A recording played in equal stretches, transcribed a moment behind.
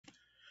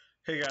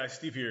Hey guys,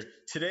 Steve here.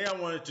 Today I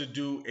wanted to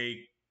do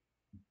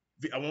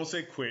I won't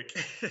say quick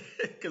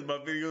because my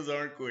videos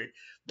aren't quick,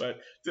 but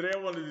today I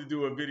wanted to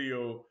do a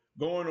video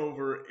going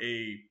over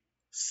a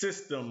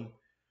system.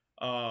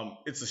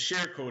 It's a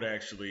share code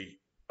actually,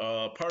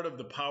 part of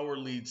the Power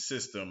Lead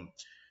system,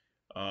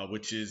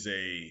 which is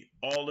a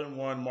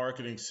all-in-one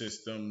marketing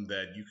system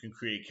that you can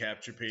create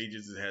capture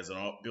pages. It has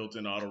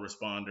built-in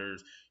autoresponders.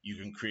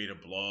 You can create a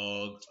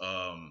blog.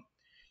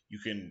 You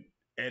can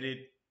edit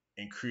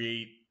and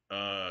create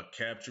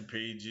capture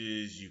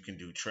pages. You can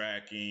do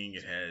tracking.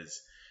 It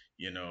has,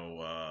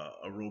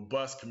 a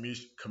robust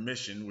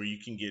commission where you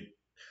can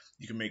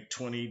make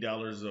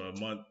 $20 a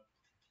month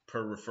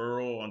per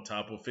referral on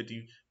top of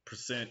 50%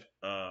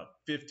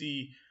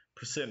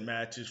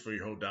 matches for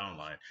your whole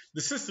downline.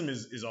 The system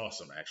is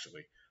awesome,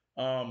 actually.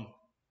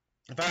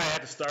 If I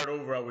had to start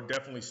over, I would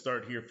definitely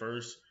start here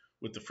first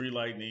with the free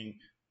lightning,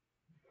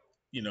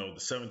 the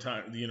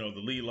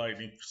the lead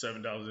lightning for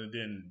 $7,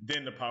 and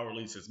then the power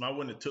lead system. I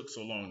wouldn't have took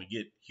so long to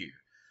get here.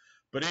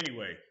 But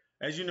anyway,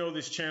 as you know,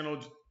 this channel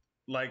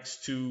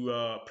likes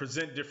to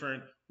present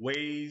different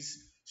ways,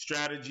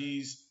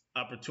 strategies,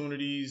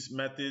 opportunities,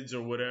 methods,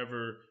 or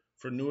whatever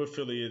for new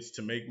affiliates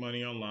to make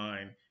money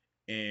online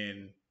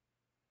and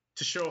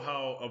to show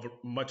how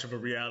much of a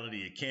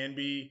reality it can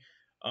be.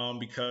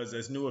 Because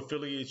as new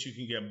affiliates, you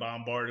can get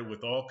bombarded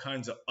with all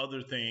kinds of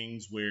other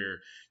things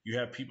where you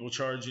have people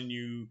charging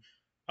you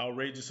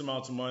outrageous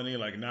amounts of money,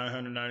 like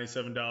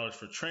 $997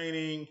 for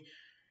training,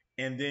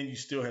 and then you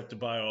still have to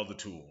buy all the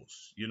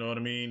tools. You know what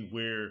I mean?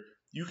 Where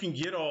you can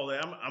get all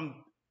that.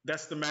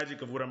 That's the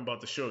magic of what I'm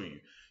about to show you.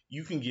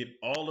 You can get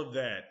all of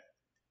that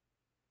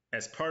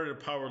as part of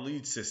the Power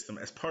Lead system,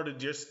 as part of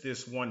just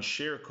this one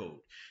share code.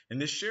 And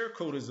this share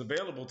code is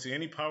available to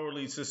any Power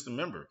Lead system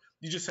member.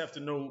 You just have to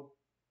know,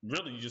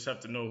 really, you just have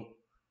to know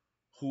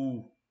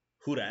who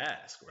to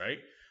ask, right?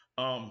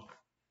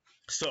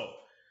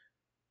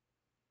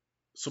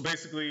 So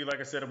basically, like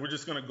I said, we're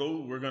going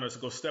to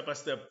go step by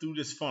step through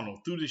this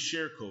funnel, through this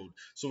share code.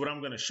 So what I'm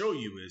going to show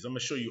you is I'm going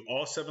to show you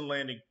all 7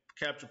 landing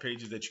capture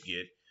pages that you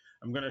get.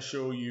 I'm going to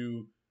show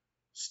you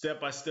step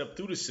by step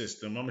through the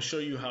system. I'm going to show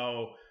you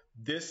how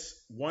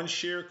this one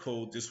share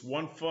code, this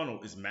one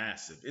funnel is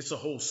massive. It's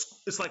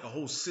like a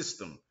whole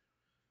system,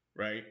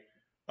 right?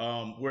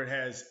 Where it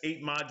has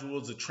 8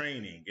 modules of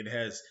training. It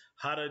has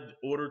how to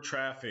order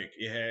traffic.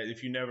 It has,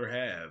 if you never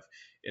have,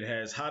 it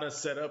has how to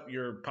set up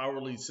your Power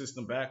Lead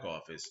system back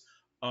office.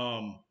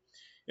 And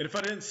if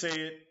I didn't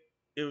say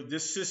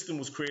this system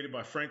was created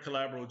by Frank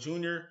Calabro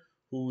Jr.,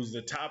 who's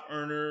the top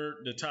earner,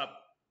 the top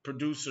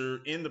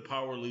producer in the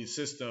Power Lead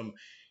system.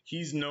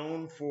 He's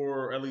known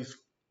for, at least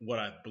what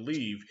I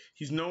believe,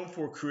 he's known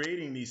for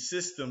creating these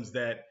systems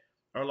that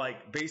are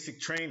like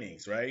basic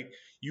trainings, right?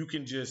 You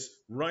can just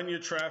run your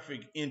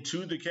traffic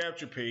into the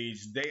capture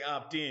page. They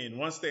opt in.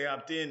 Once they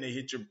opt in, they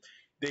hit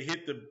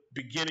the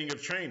beginning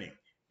of training.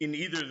 And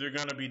either they're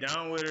going to be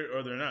down with it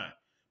or they're not.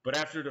 But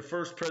after the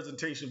first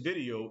presentation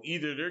video,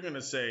 either they're going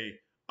to say,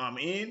 I'm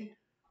in,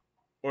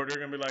 or they're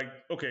going to be like,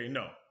 okay,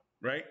 no,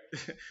 right?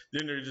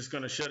 Then they're just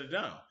going to shut it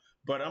down.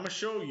 But I'm going to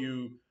show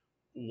you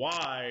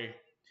why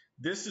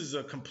this is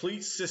a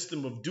complete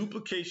system of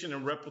duplication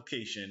and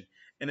replication,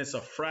 and it's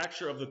a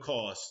fracture of the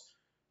cost.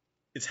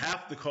 It's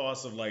half the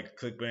cost of like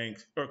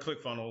ClickBank or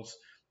ClickFunnels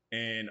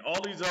and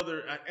all these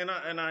other.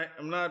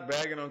 I'm not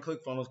bagging on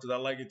ClickFunnels because I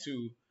like it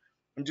too.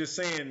 I'm just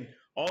saying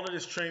all of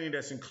this training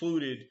that's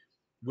included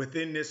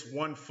within this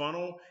one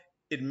funnel,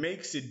 it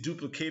makes it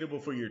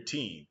duplicatable for your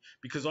team,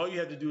 because all you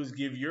have to do is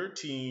give your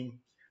team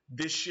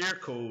this share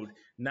code.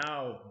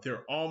 Now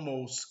they're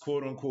almost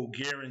quote unquote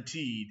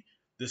guaranteed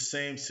the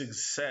same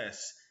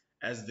success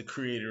as the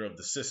creator of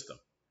the system.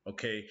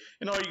 Okay.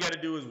 And all you got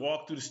to do is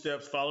walk through the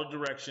steps, follow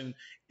direction,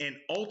 and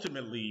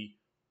ultimately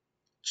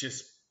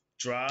just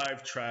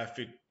drive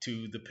traffic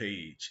to the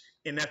page.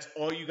 And that's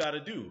all you got to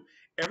do.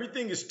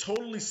 Everything is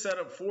totally set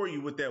up for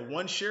you with that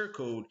one share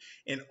code.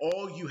 And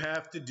all you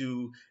have to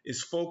do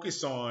is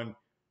focus on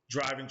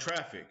driving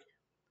traffic.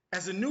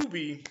 As a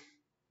newbie,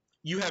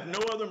 you have no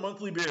other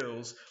monthly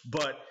bills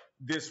but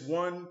this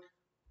one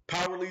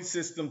Power Lead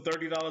system,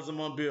 $30 a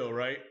month bill,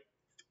 right?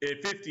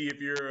 At $50 if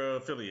you're an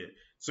affiliate,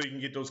 so you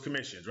can get those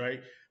commissions,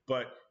 right?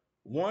 But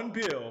one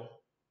bill,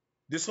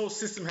 this whole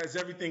system has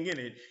everything in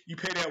it. You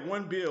pay that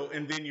one bill,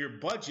 and then your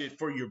budget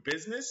for your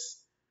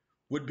business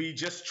would be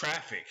just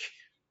traffic.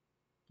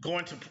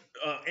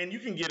 And you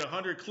can get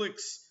 100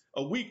 clicks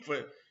a week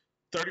for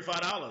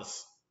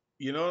 $35.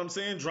 You know what I'm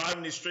saying?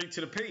 Driving it straight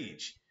to the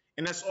page.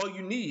 And that's all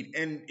you need.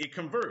 And it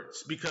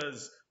converts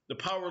because the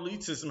Power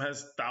Lead system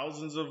has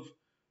thousands of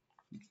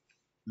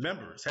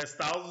members, has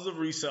thousands of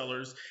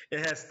resellers.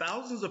 It has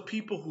thousands of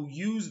people who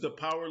use the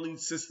Power Lead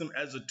system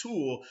as a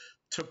tool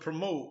to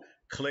promote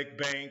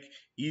ClickBank,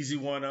 Easy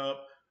One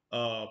Up,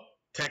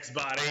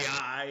 TextBot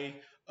AI,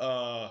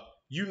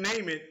 you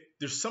name it.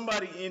 There's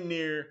somebody in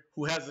there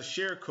who has a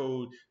share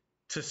code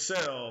to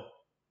sell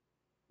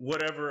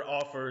whatever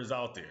offer is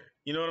out there.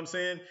 You know what I'm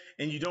saying?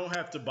 And you don't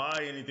have to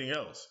buy anything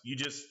else. You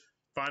just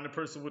find the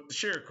person with the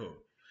share code.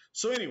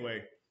 So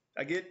anyway,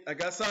 I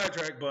got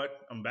sidetracked, but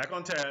I'm back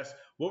on task.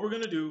 What we're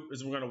gonna do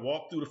is we're gonna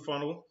walk through the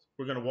funnel.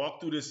 We're gonna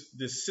walk through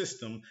this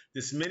system,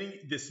 this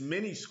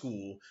mini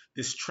school,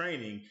 this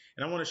training,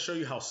 and I want to show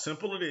you how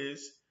simple it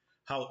is,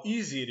 how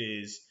easy it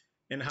is,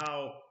 and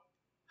how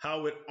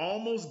it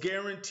almost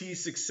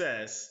guarantees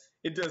success.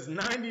 It does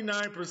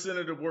 99%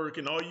 of the work,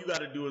 and all you got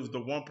to do is the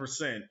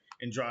 1%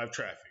 and drive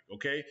traffic.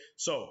 Okay,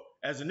 so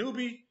as a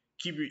newbie,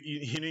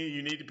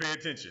 you need to pay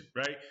attention,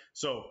 right?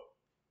 So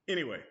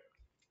anyway,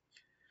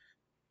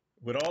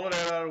 with all of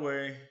that out of the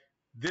way,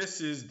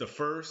 this is the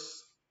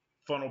first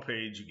funnel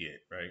page you get,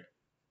 right?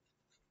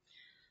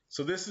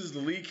 So this is the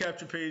lead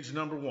capture page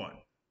number 1.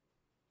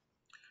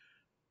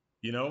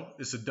 You know,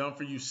 it's a done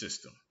for you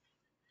system.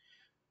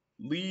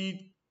 Lead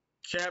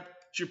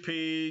capture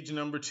page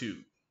number 2,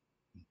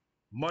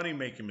 money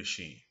making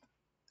machine.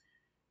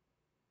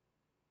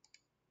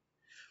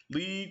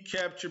 Lead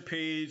capture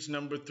page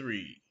number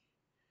 3,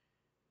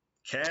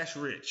 cash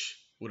rich,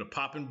 with a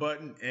popping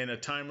button and a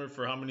timer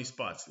for how many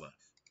spots left.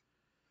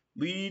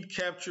 Lead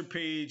capture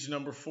page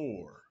number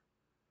 4,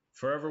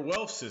 Forever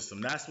Wealth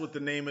System. That's what the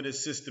name of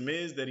this system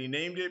is that he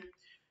named it.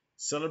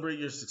 Celebrate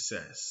your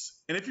success.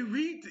 And if you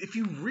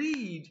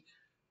read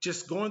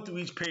just going through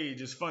each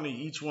page, it's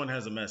funny. Each one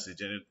has a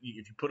message, and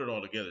if you put it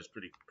all together, it's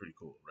pretty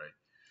cool,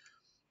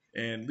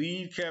 right? And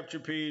lead capture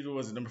page, what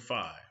was it, number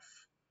 5?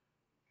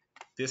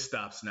 This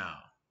stops now,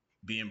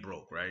 being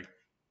broke, right?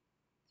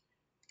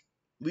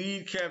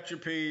 Lead capture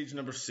page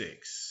number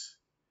 6,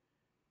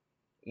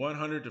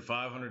 $100 to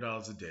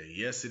 $500 a day.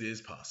 Yes, it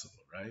is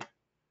possible, right?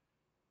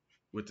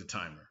 With the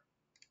timer.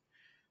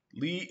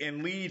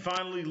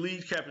 Finally,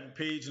 lead capture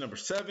page number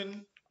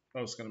 7.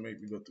 Oh, it's going to make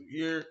me go through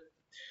here.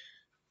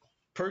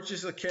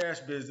 Purchase a cash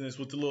business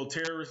with the little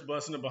terrorist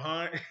bus in the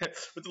behind,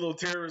 with the little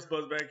terrorist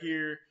bus back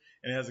here,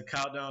 and it has a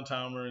countdown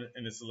timer,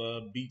 and it's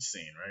a beach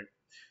scene, right?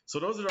 So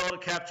those are all the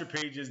capture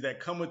pages that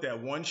come with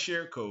that one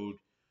share code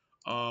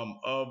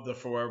of the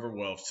Forever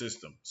Wealth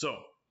system. So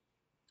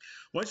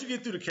once you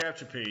get through the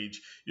capture page,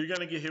 you're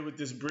going to get hit with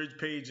this bridge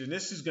page, and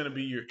this is going to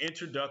be your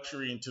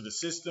introductory into the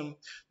system.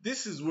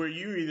 This is where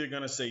you're either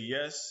going to say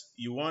yes,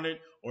 you want it,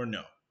 or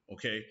no.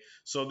 Okay,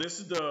 so this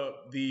is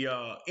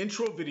the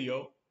intro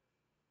video.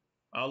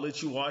 I'll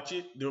let you watch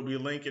it. There'll be a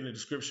link in the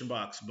description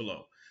box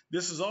below.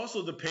 This is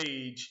also the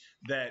page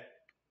that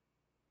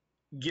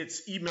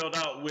gets emailed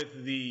out with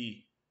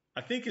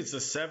I think it's a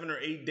 7 or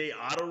 8 day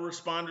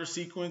autoresponder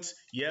sequence.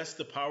 Yes,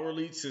 the Power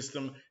Lead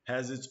system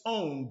has its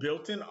own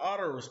built-in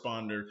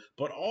autoresponder,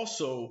 but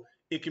also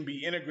it can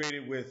be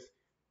integrated with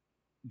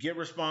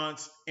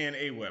GetResponse and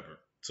Aweber.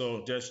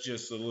 So that's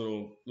just a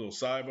little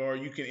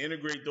sidebar. You can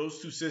integrate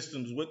those two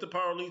systems with the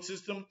Power Lead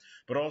system,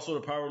 but also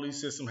the Power Lead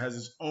system has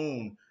its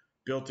own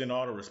built-in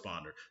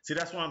autoresponder. See,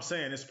 that's why I'm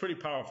saying it's pretty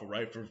powerful,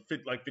 right? For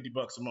like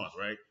 $50 a month,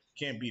 right?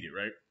 Can't beat it,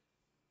 right?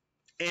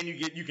 And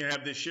you can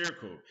have this share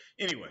code.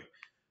 Anyway,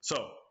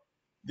 so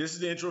this is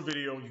the intro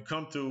video. You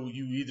come through,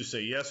 you either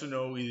say yes or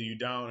no, either you're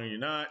down or you're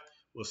not.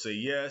 We'll say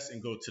yes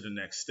and go to the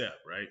next step,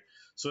 right?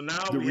 So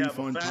now we have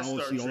a fast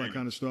start training. All that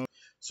kind of stuff.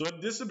 So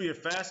this will be a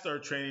fast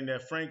start training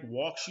that Frank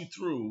walks you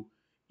through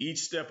each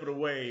step of the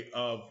way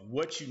of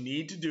what you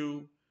need to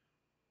do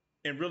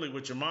and really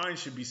what your mind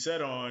should be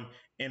set on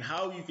and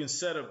how you can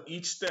set up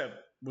each step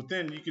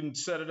within. You can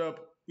set it up,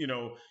 you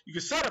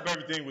can set up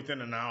everything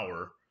within an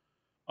hour.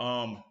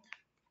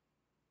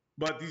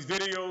 But these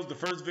videos, the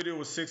first video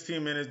was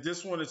 16 minutes.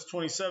 This one is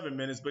 27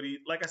 minutes. But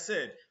like I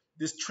said,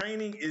 this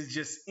training is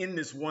just in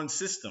this one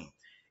system.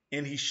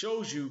 And he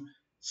shows you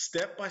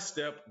step by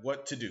step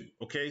what to do.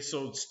 Okay,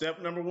 so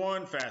step number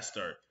 1, fast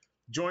start.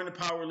 Join the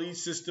Power Lead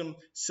system,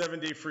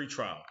 7-day free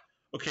trial.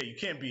 Okay, you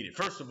can't beat it.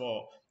 First of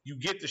all, you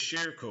get the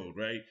share code,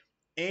 right?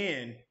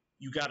 And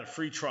you got a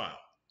free trial.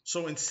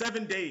 So in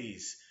 7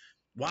 days,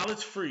 while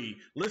it's free,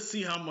 let's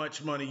see how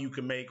much money you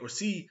can make or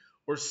see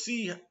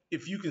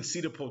if you can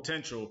see the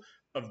potential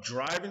of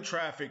driving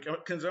traffic.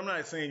 Because I'm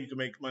not saying you can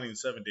make money in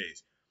 7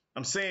 days.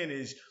 I'm saying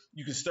is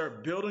you can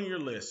start building your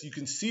list. You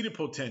can see the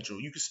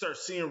potential. You can start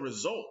seeing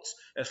results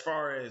as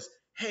far as,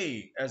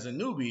 hey, as a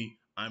newbie,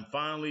 I'm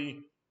finally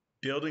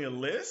building a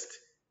list.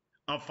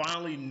 I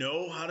finally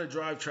know how to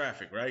drive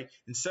traffic, right?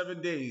 In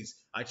 7 days,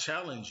 I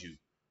challenge you.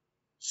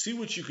 See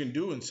what you can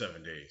do in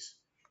 7 days.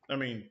 I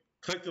mean,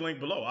 click the link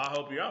below. I'll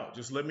help you out.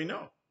 Just let me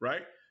know,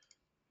 right?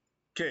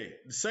 Okay,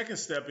 the second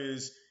step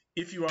is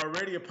if you're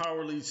already a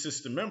Power Lead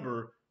system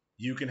member,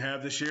 you can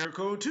have the share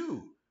code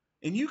too.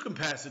 And you can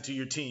pass it to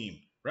your team,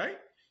 right?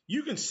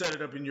 You can set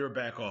it up in your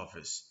back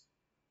office.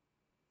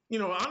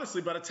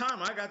 Honestly, by the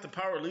time I got the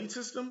Power Lead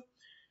system,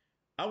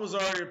 by the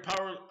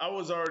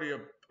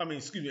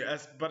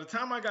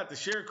time I got the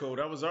share code,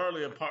 I was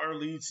already a Power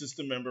Lead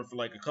system member for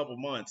like a couple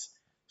months,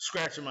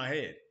 scratching my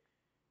head.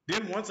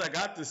 Then once I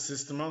got this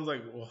system, I was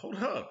like, well, hold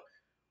up.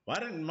 Why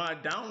didn't my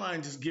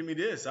downline just give me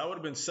this? I would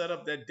have been set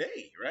up that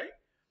day, right?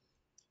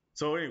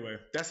 So anyway,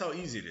 that's how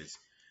easy it is.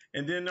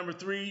 And then number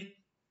 3,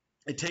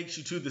 it takes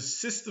you to the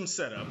system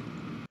setup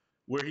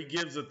where he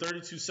gives a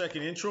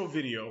 32-second intro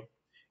video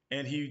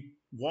and he's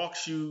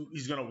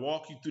going to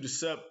walk you through the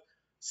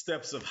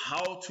steps of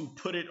how to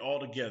put it all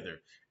together.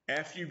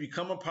 After you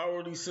become a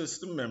Power Lead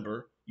System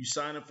member, you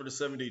sign up for the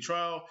 7-day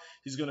trial.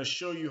 He's going to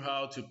show you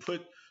how to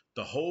put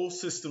the whole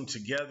system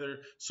together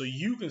so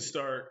you can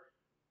start,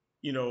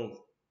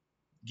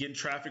 getting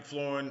traffic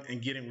flowing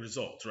and getting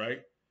results, right?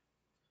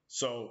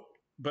 So,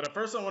 but at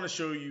first I want to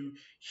show you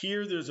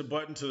here, there's a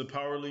button to the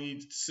Power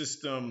Lead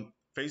System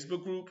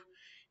Facebook group.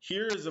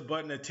 Here is a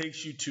button that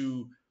takes you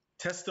to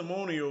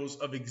testimonials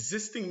of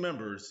existing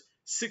members,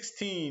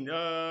 14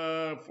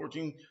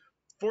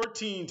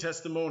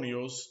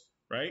 testimonials,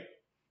 right?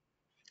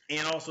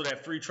 And also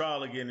that free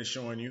trial again is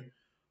showing you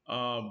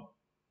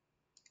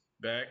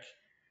back.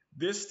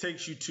 This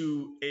takes you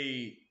to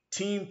a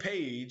team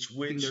page,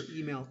 which their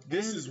email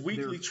this is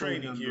weekly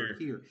training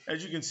here.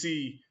 As you can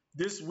see,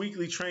 this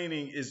weekly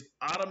training is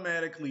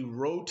automatically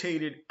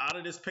rotated out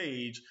of this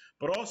page.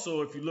 But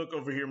also, if you look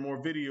over here,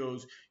 more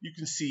videos, you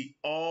can see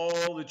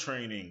all the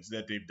trainings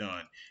that they've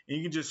done. And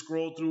you can just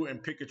scroll through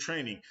and pick a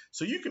training.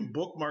 So you can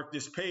bookmark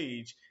this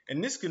page,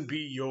 and this can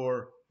be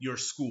your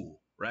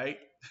school, right?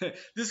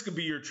 This could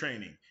be your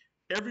training.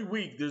 Every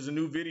week, there's a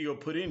new video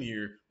put in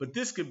here, but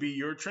this could be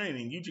your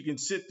training. You can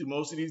sit through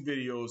most of these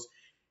videos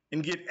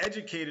and get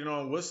educated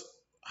on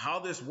how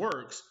this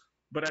works,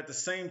 but at the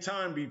same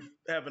time be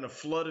having a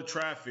flood of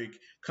traffic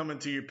coming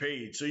to your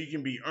page. So you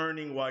can be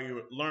earning while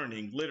you're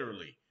learning,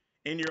 literally.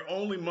 And your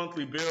only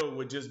monthly bill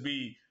would just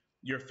be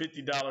your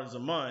 $50 a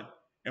month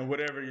and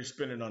whatever you're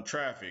spending on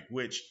traffic,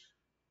 which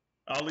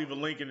I'll leave a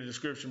link in the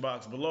description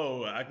box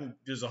below.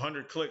 There's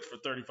 100 clicks for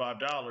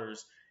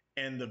 $35,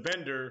 and the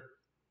vendor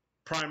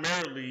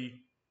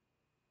primarily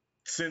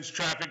sends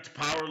traffic to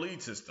Power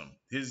Lead System.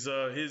 His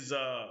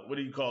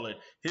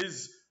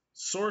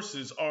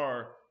sources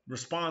are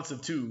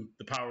responsive to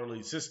the Power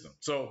Lead System.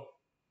 So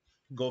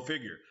go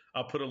figure.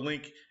 I'll put a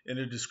link in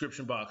the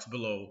description box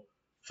below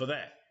for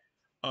that.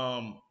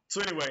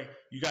 So anyway,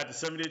 you got the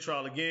 7-day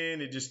trial again.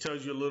 It just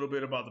tells you a little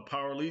bit about the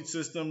Power Lead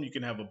System. You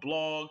can have a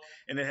blog,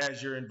 and it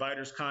has your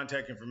inviter's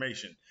contact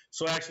information.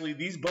 So actually,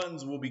 these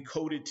buttons will be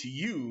coded to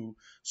you.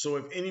 So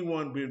if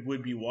anyone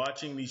would be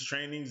watching these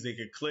trainings, they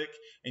could click,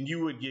 and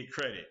you would get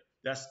credit.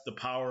 That's the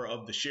power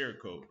of the share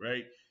code,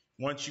 right?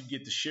 Once you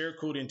get the share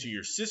code into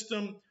your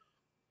system,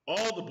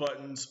 all the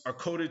buttons are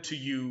coded to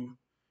you,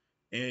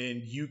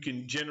 and you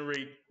can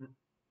generate,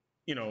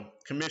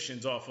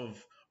 commissions off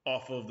of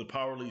the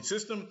Power Lead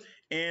System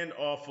and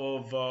off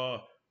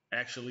of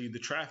actually the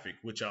traffic,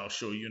 which I'll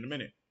show you in a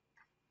minute.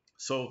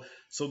 So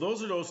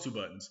those are those two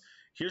buttons.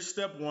 Here's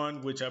step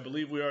one, which I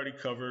believe we already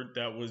covered.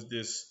 That was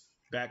this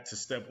back to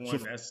step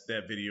one. That's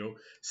that video.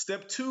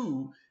 Step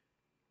two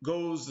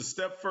goes a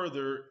step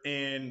further,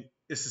 and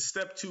it's a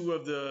step two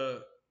of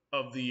the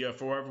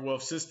Forever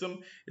Wealth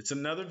system. It's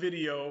another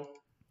video,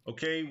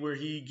 okay, where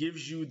he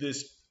gives you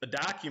a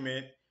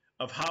document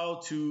of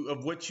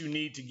what you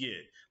need to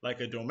get, like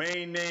a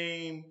domain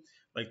name,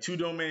 like 2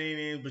 domain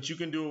names, but you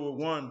can do it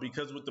with one,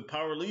 because with the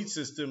Power Lead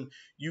System,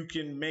 you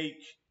can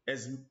make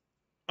as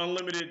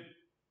unlimited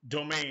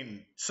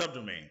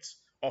subdomains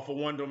off of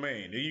one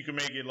domain. And you can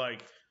make it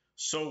like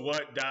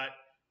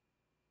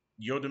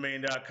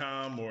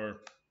sowhat.yourdomain.com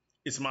or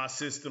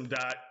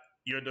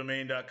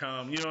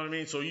itsmysystem.yourdomain.com. You know what I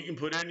mean? So you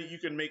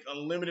can make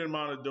unlimited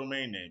amount of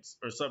domain names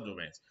or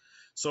subdomains.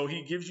 So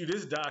he gives you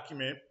this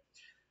document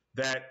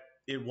that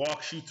it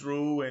walks you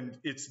through, and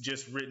it's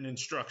just written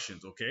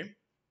instructions, okay?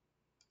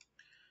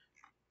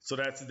 So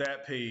that's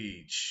that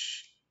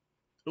page.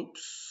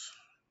 Oops.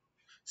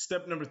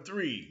 Step number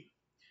 3.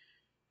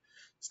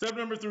 Step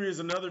number 3 is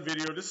another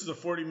video. This is a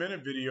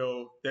 40-minute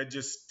video that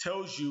just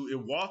tells you,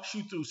 it walks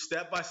you through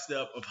step by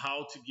step of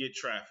how to get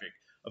traffic,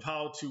 of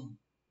how to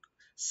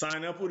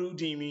sign up with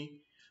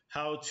Udemy,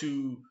 how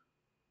to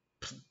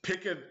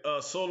pick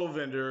a solo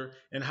vendor,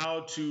 and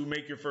how to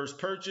make your first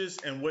purchase,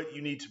 and what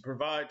you need to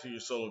provide to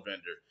your solo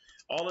vendor.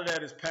 All of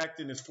that is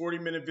packed in this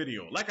 40-minute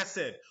video. Like I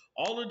said,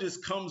 all of this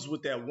comes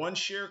with that one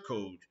share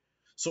code.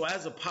 So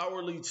as a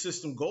Power Lead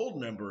System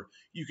Gold member,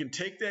 you can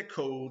take that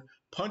code,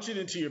 punch it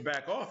into your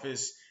back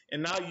office,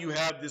 and now you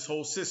have this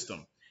whole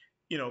system.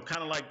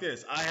 Kind of like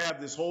this. I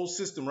have this whole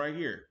system right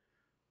here.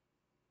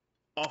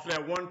 Off of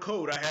that one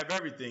code, I have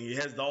everything. It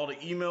has all the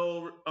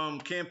email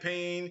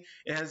campaign.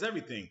 It has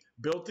everything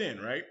built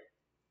in, right?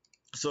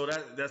 So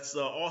that's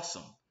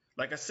awesome.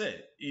 Like I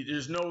said,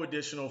 there's no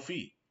additional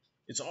fee.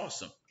 It's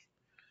awesome.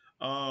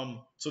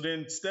 So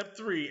then step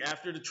 3,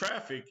 after the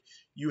traffic,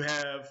 you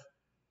have,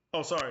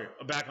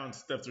 back on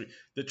step 3,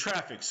 the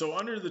traffic. So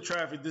under the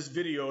traffic, this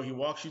video, he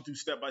walks you through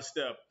step by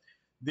step.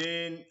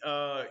 Then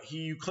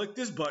you click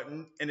this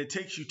button, and it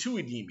takes you to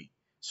Udemy.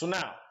 So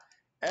now,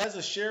 as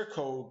a share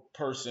code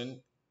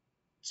person,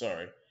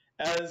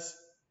 as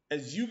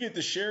you get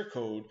the share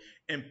code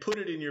and put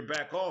it in your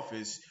back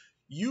office,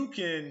 you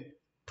can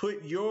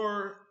put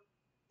your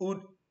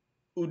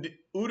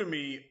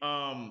Udemy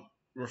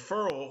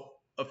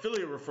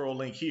affiliate referral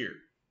link here,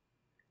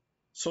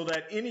 so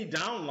that any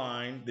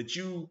downline that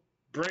you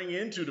bring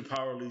into the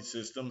Power Lead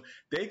System,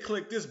 they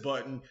click this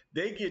button,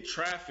 they get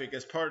traffic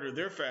as part of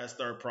their fast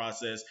start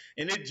process,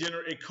 and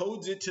it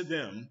codes it to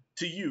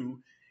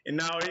you, And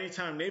now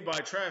anytime they buy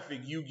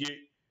traffic, you get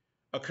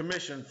a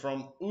commission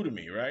from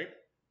Udemy, right?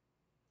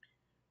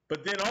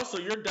 But then also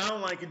your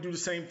downline can do the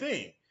same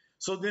thing.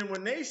 So then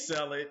when they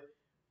sell it,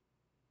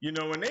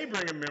 when they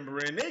bring a member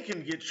in, they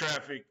can get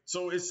traffic.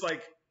 So it's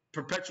like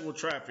perpetual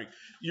traffic.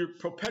 You're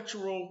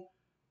perpetual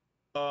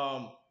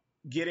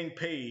getting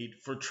paid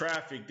for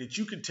traffic that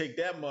you can take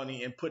that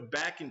money and put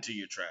back into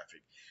your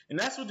traffic. And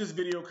that's what this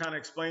video kind of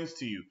explains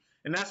to you.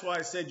 And that's why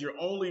I said your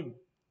only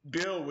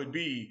bill would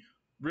be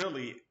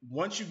really,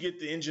 once you get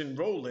the engine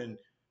rolling,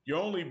 your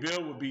only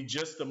bill would be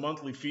just the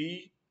monthly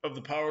fee of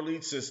the power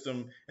lead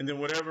system, and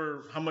then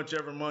how much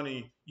ever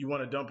money you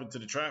want to dump into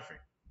the traffic.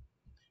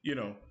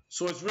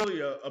 So it's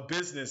really a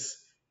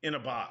business in a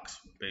box,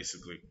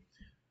 basically.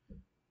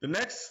 The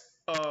next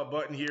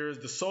button here is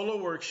the solo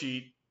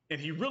worksheet, and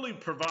he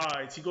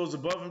goes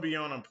above and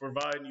beyond on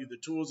providing you the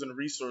tools and the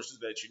resources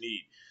that you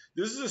need.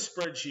 This is a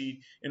spreadsheet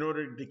in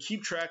order to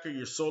keep track of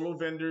your solo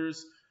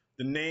vendors,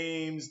 the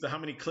names, how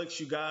many clicks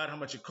you got, how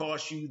much it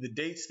cost you, the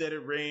dates that it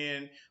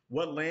ran,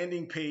 what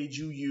landing page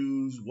you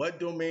use, what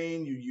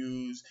domain you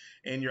use,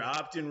 and your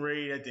opt-in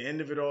rate at the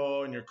end of it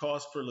all, and your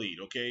cost per lead,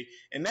 okay?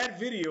 And that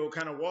video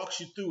kind of walks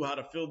you through how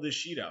to fill this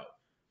sheet out.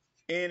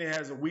 And it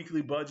has a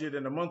weekly budget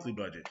and a monthly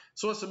budget.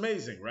 So it's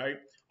amazing, right?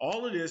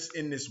 All of this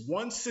in this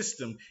one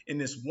system, in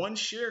this one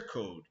share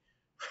code,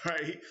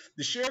 right?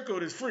 The share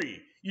code is free.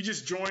 You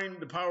just join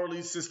the Power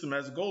Lead system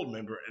as a gold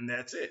member, and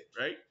that's it,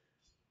 right?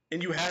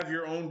 And you have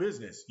your own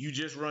business. You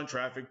just run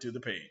traffic to the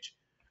page,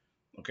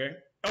 okay?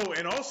 Oh,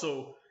 and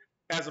also,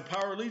 as a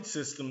Power Lead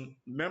system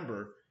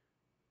member,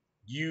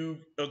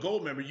 a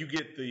gold member, you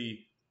get the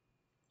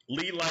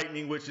Lead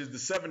Lightning, which is the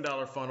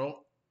 $7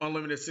 funnel,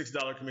 unlimited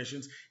 $6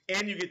 commissions,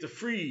 and you get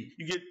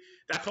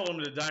I call them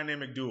the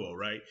dynamic duo,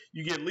 right?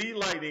 You get Lead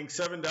Lightning,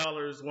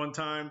 $7 one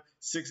time,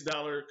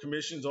 $6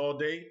 commissions all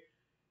day.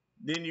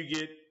 Then you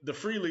get the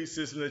free lead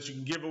system that you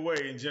can give away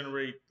and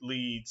generate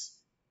leads,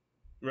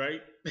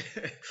 right?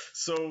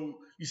 So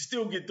you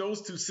still get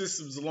those two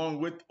systems along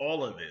with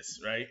all of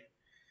this, right?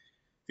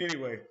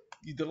 Anyway,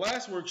 the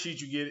last worksheet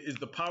you get is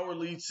the Power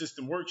Lead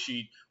System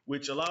worksheet,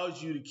 which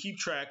allows you to keep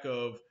track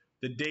of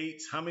the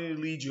dates, how many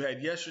leads you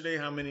had yesterday,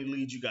 how many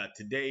leads you got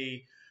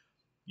today,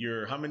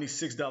 how many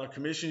 $6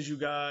 commissions you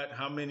got,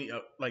 how many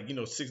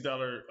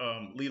 $6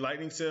 Lead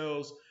Lightning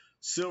sales,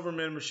 silver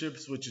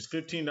memberships, which is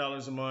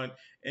 $15 a month,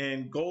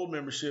 and gold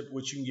membership,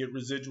 which you can get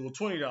residual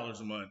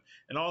 $20 a month,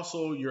 and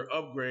also your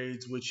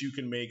upgrades, which you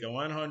can make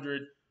 $100,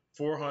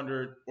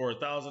 $400, or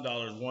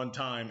 $1,000 one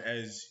time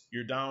as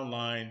your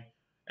downline,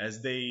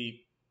 as they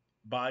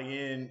buy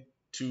in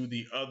to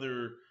the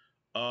other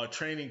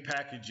training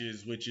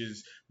packages, which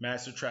is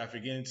Master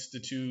Traffic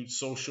Institute,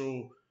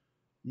 social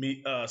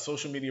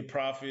media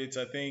profits,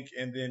 I think,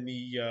 and then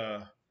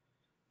the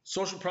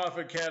Social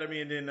Profit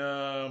Academy, and then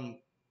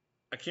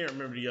I can't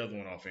remember the other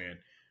one offhand.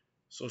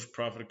 Social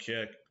Profit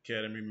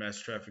Academy,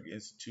 Master Traffic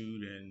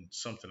Institute, and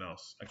something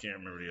else. I can't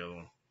remember the other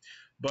one.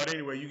 But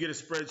anyway, you get a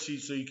spreadsheet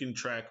so you can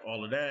track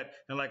all of that.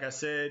 And like I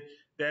said,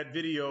 that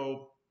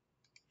video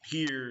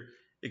here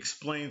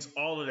explains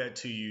all of that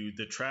to you,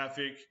 the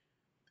traffic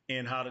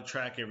and how to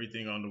track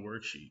everything on the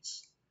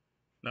worksheets.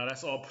 Now,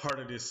 that's all part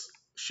of this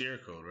share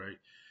code, right?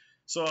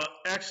 So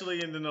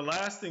actually, and then the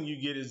last thing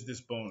you get is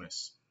this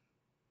bonus.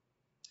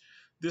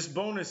 This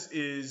bonus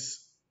is,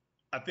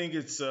 I think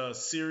it's a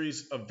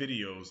series of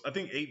videos. I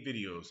think 8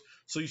 videos.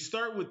 So you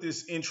start with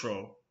this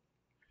intro,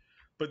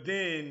 but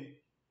then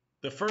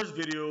the first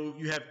video,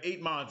 you have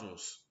 8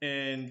 modules,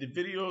 and the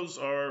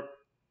videos are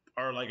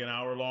like an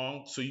hour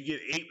long. So you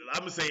get 8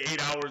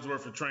 hours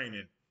worth of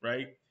training,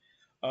 right?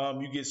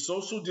 You get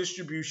social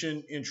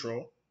distribution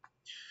intro.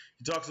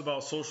 He talks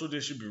about social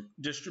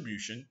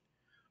distribution.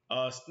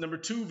 Number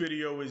 2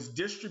 video is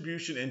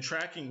distribution and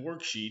tracking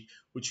worksheet,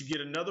 which you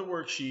get another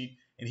worksheet,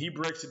 and he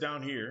breaks it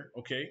down here,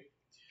 okay?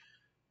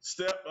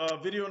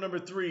 Video number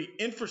 3,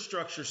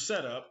 infrastructure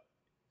setup.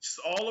 It's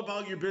all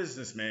about your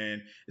business,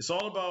 man. It's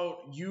all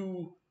about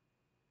you.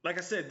 Like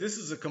I said, this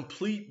is a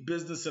complete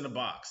business in a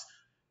box.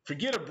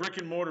 Forget a brick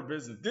and mortar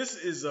business. This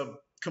is a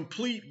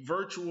complete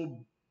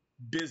virtual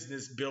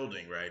business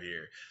building right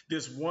here.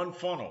 This one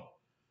funnel,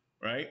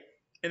 right?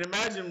 And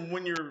imagine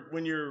when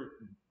your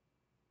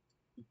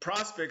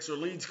prospects or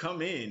leads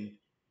come in,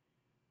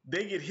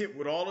 they get hit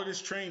with all of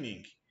this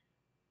training,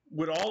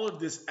 with all of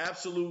this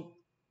absolute,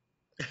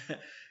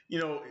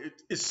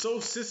 it's so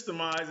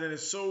systemized and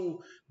it's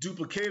so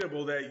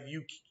duplicatable that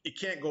it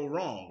can't go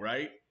wrong,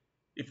 right?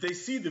 If they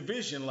see the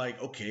vision,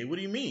 like, okay, what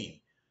do you mean?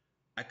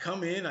 I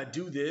come in, I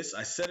do this,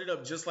 I set it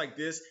up just like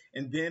this,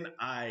 and then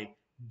I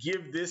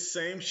give this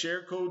same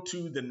share code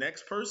to the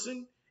next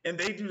person, and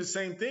they do the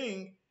same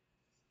thing.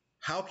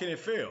 How can it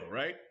fail,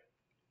 right?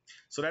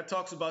 So that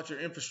talks about your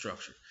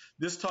infrastructure.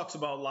 This talks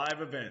about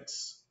live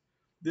events.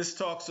 This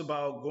talks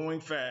about going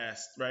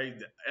fast, right?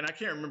 And I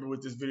can't remember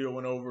what this video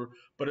went over,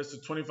 but it's a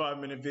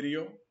 25-minute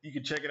video. You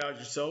can check it out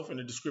yourself in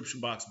the description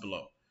box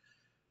below.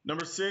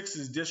 Number 6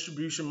 is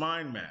distribution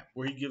mind map,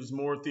 where he gives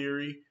more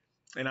theory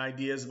and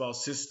ideas about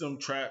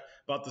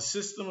about the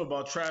system,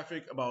 about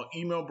traffic, about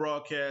email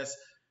broadcasts,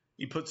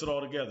 He puts it all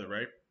together,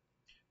 right?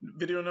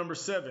 Video number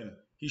 7,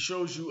 he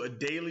shows you a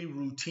daily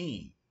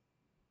routine,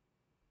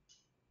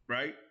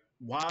 right?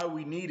 Why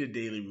we need a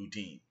daily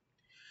routine.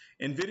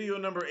 In video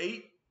number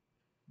 8,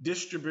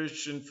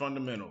 distribution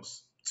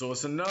fundamentals. So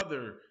that's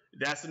another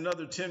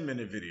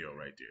 10-minute video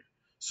right there.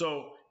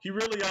 So he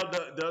really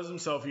outdoes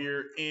himself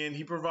here, and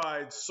he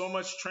provides so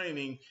much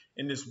training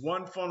in this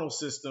one funnel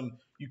system.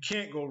 You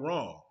can't go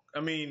wrong.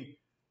 I mean,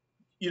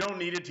 you don't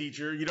need a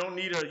teacher. You don't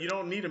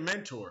need a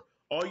mentor.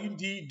 All you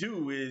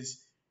do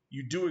is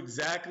you do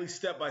exactly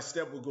step by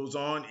step what goes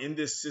on in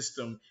this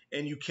system,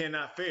 and you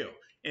cannot fail.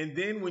 And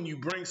then when you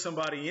bring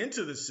somebody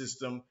into the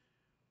system,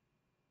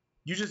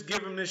 you just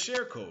give them this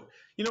share code.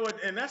 You know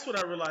what? And that's what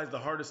I realized the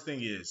hardest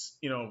thing is.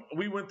 You know,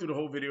 we went through the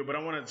whole video, but I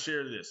want to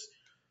share this.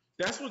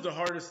 That's what the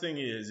hardest thing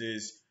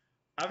is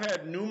I've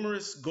had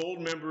numerous gold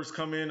members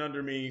come in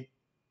under me,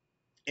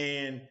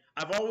 and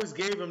I've always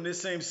gave them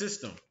this same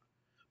system,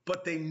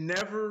 but they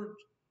never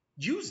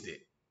used it.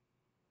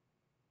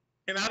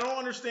 And I don't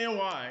understand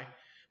why,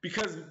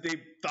 because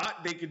they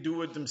thought they could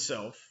do it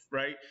themselves,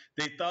 right?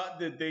 They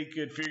thought that they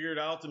could figure it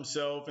out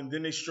themselves, and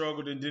then they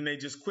struggled, and then they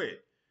just quit.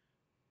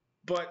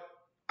 But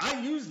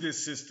I use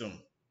this system.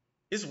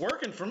 It's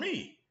working for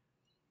me.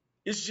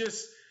 It's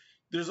just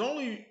there's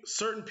only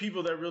certain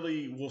people that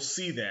really will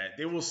see that.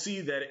 They will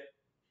see that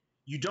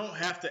you don't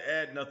have to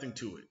add nothing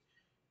to it.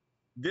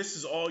 This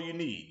is all you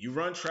need. You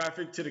run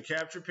traffic to the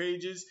capture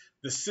pages.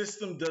 The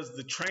system does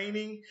the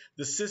training.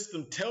 The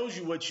system tells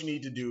you what you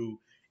need to do,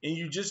 and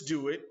you just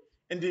do it.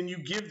 And then you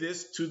give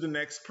this to the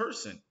next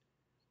person.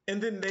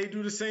 And then they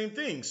do the same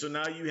thing. So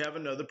now you have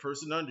another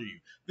person under you.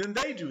 Then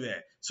they do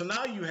that. So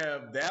now you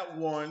have that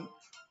one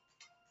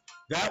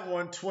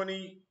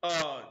 $20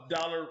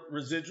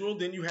 residual.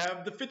 Then you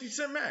have the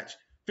 50% match.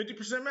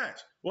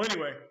 Well,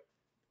 anyway,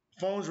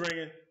 phone's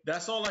ringing.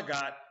 That's all I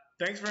got.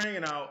 Thanks for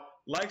hanging out.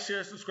 Like,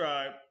 share,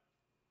 subscribe.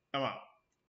 I'm out.